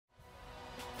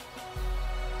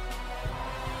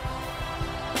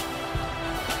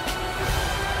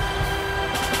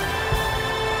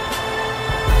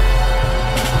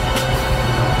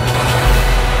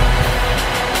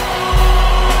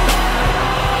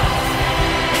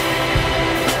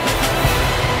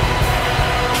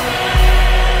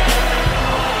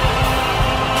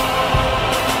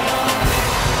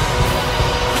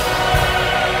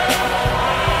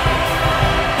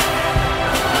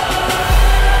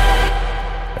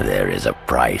is a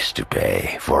price to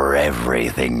pay for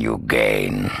everything you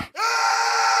gain.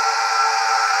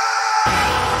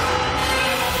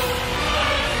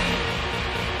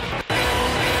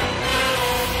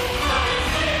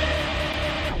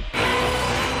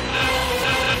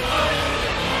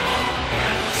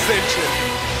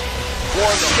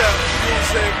 WarStep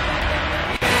music.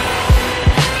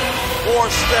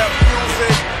 WarStep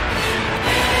music.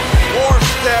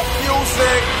 WarStep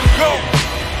music. Go.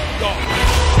 Go.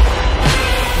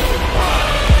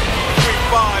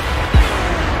 3-5.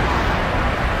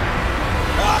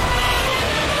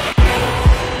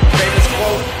 Famous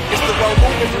quote. It's the road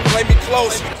movement from play me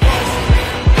close.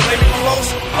 Play me close.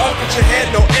 All with your hand,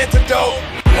 no antidote.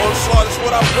 Onslaught is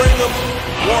what I bring them.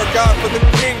 War God for the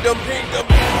kingdom.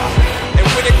 And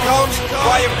when it comes,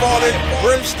 fire falling,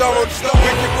 brimstone,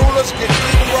 wicked rulers get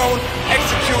dethroned,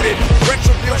 executed,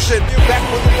 retribution, back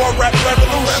with the war rap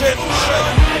revolution.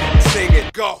 Sing it,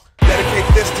 go. Dedicate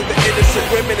this to the innocent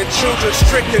women and children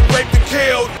stricken, raped and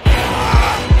killed.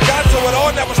 God saw it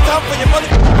all, now it's time for your mother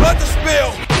blood to spill.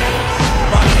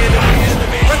 My enemies,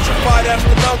 petrified as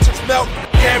the mountains melt.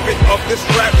 Gambit of this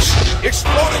rap,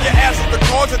 exploding your ass as the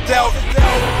cause of doubt.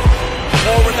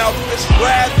 Pouring out this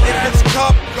wrath in its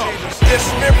cup,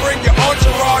 dismembering your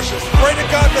entourage. Pray to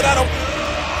God that I don't.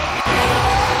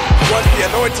 Once the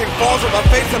anointing falls on my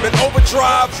face, I'm in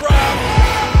overdrive.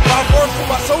 My word for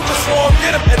my soldier swarm,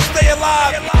 get him and stay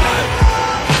alive.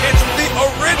 It's the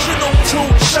original 2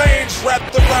 chains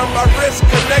wrapped around my wrist,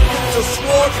 connected to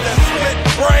swords that split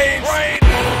brains.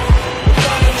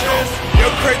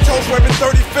 Young Kratos weapon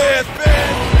 35th.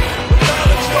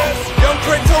 Young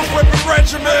Kratos weapon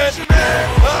regiment. 3-5.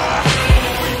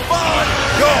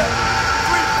 Go.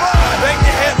 3-5. Bang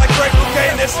your head like Greg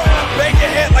Louganis. Bang your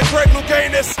head like Greg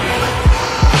Louganis.